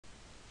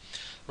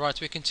Right,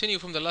 we continue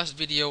from the last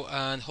video,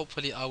 and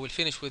hopefully I will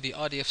finish with the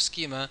RDF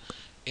schema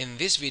in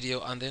this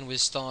video, and then we'll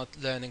start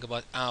learning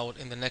about OWL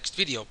in the next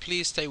video.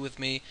 Please stay with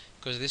me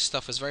because this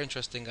stuff is very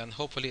interesting, and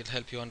hopefully it'll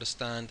help you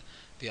understand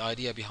the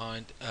idea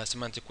behind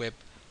semantic web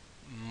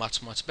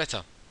much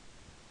better.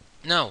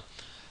 Now,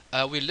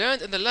 we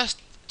learned in the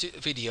last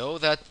video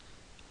that,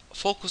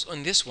 focus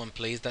on this one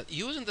please, that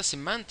using the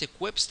semantic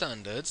web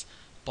standards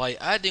by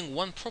adding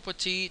one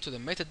property to the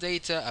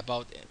metadata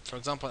about, for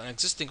example, an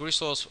existing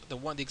resource, the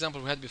example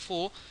we had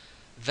before,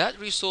 that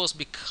resource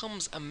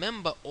becomes a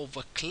member of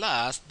a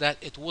class that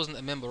it wasn't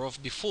a member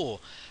of before.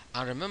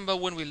 And remember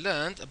when we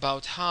learned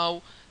about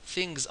how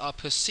things are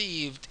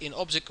perceived in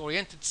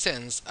object-oriented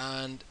sense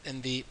and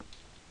in the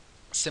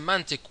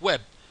semantic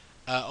web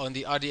on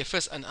the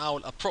RDFS and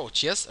OWL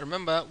approach. Yes,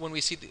 remember when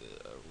we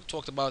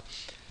talked about,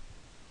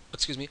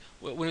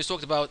 when we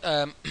talked about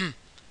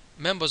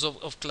members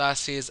of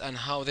classes and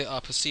how they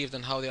are perceived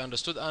and how they are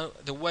understood,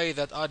 the way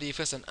that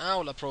RDFS and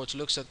OWL approach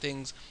looks at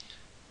things,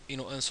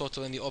 and sort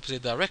of in the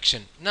opposite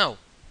direction. Now,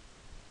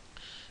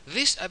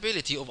 this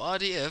ability of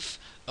RDF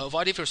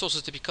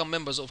resources to become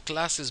members of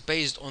classes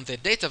based on their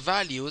data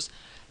values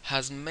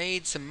has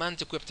made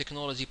semantic web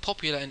technology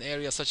popular in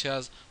areas such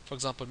as, for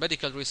example,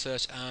 medical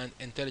research and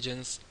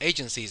intelligence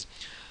agencies.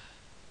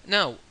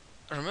 Now,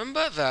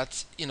 remember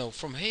that,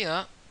 from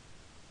here,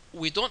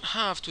 we don't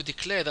have to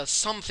declare that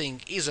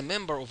something is a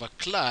member of a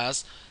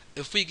class.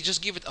 If we just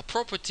give it a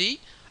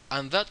property,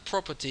 and that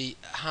property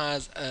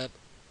has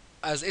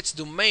as its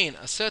domain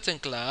a certain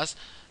class,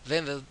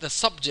 then the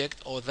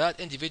subject or that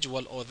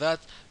individual or that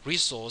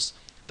resource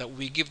that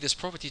we give this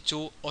property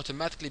to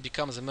automatically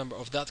becomes a member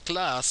of that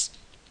class.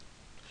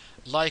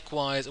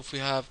 Likewise, if we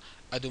have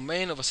a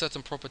domain of a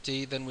certain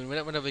property, then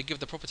whenever we give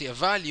the property a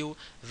value,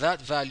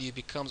 that value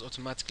becomes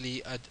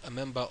automatically a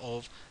member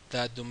of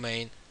that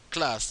domain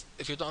class.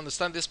 If you don't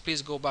understand this,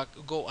 please go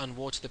and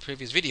watch the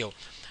previous video.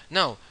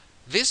 Now,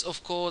 this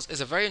of course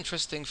is a very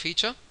interesting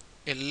feature.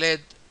 It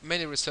led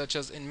many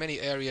researchers in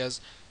many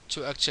areas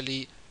to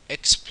actually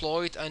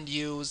exploit and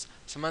use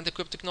semantic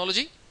web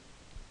technology.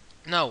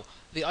 Now,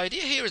 the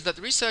idea here is that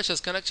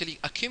researchers can actually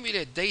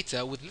accumulate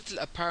data with little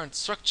apparent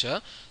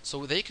structure,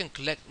 so they can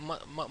collect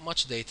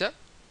much data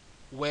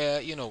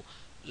where, with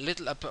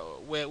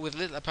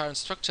little apparent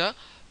structure,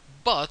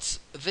 but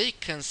they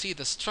can see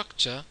the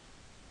structure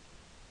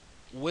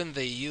when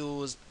they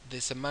use the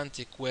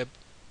semantic web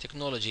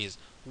technologies.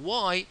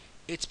 Why?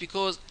 It's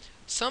because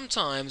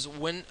sometimes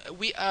when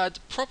we add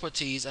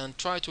properties and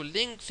try to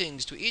link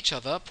things to each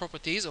other,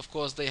 properties, of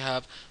course, they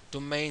have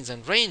domains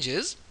and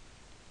ranges,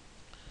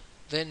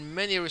 then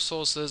many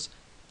resources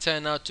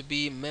turn out to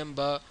be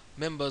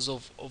members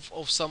of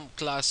some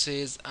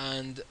classes,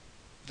 and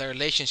the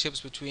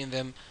relationships between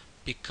them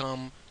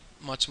become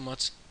much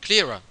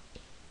clearer.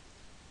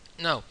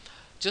 Now,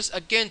 just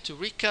again to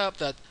recap,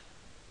 that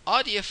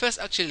RDFS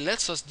actually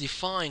lets us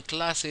define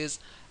classes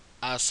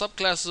as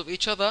subclasses of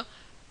each other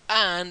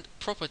and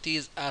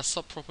properties as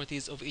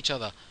subproperties of each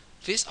other.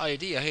 This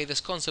idea here,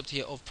 this concept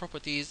here of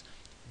properties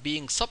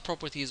being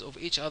subproperties of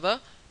each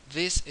other,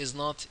 this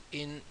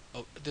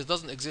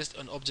doesn't exist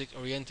in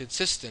object-oriented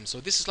systems. So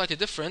this is slightly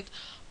different,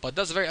 but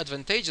that's very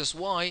advantageous.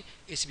 Why?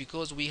 It's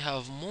because we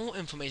have more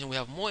information. We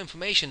have more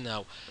information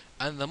now,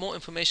 and the more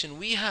information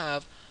we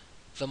have,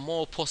 the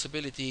more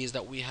possibilities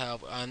that we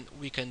have, and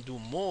we can do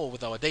more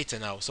with our data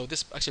now. So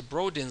this actually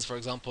broadens, for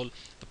example,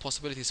 the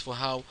possibilities for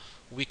how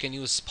we can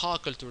use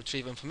Sparkle to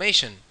retrieve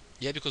information.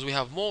 Yeah, because we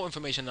have more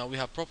information now. We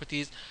have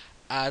properties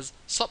as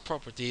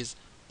subproperties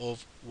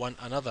of one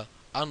another,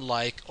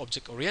 unlike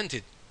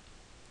object-oriented.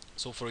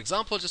 So for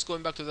example, just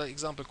going back to that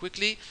example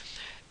quickly,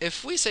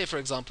 if we say, for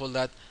example,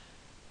 that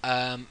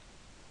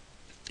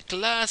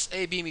class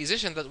AB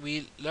musician that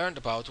we learned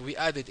about, we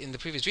added in the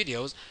previous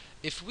videos,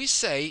 if we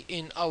say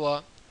in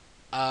our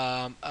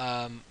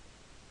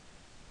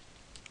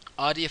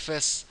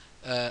RDF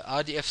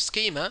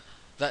schema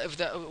that if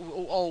that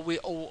or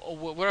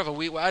wherever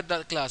we add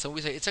that class, and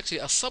we say it's actually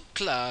a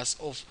subclass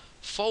of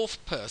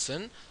fourth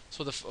person,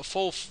 so the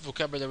fourth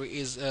vocabulary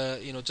is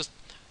just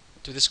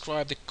to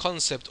describe the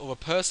concept of a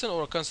person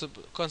or a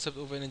concept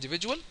of an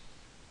individual.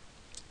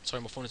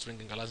 Sorry, my phone is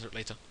ringing. I'll answer it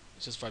later.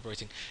 It's just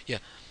vibrating. Yeah.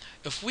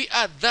 If we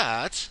add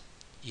that,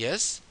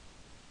 yes,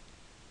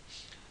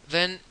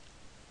 then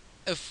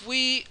if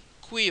we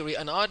query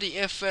an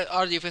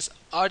RDFS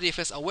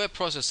aware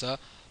processor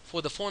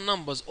for the phone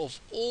numbers of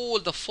all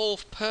the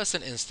fourth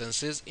person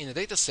instances in a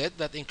data set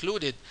that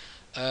included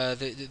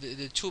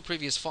the two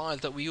previous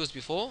files that we used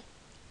before,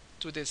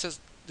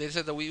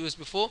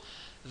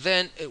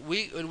 then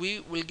we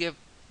will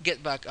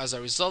get back as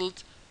a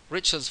result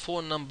Richard's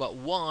phone number.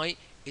 Why?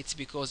 It's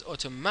because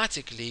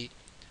automatically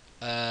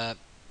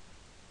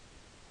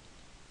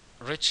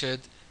Richard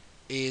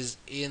is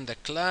in the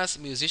class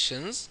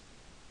musicians,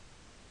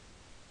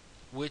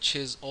 which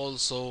is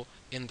also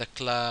in the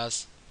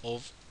class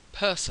of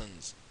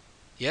persons.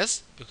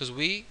 Yes, because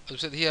we, as we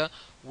said here,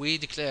 we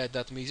declared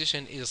that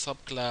musician is a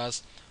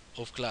subclass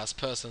of class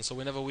person. So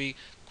whenever we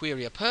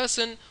query a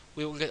person,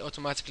 we will get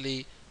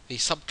automatically the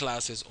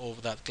subclasses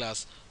of that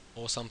class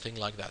or something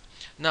like that.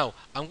 Now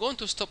I'm going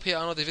to stop here.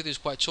 I know the video is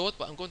quite short,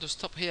 but I'm going to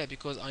stop here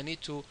because I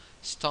need to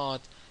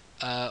start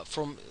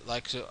from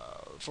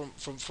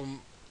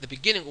the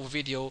beginning of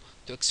video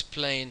to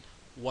explain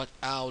what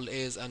OWL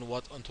is and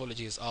what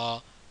ontologies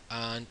are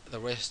and the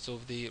rest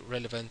of the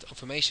relevant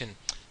information.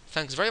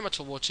 Thanks very much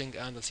for watching,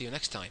 and I'll see you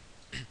next time.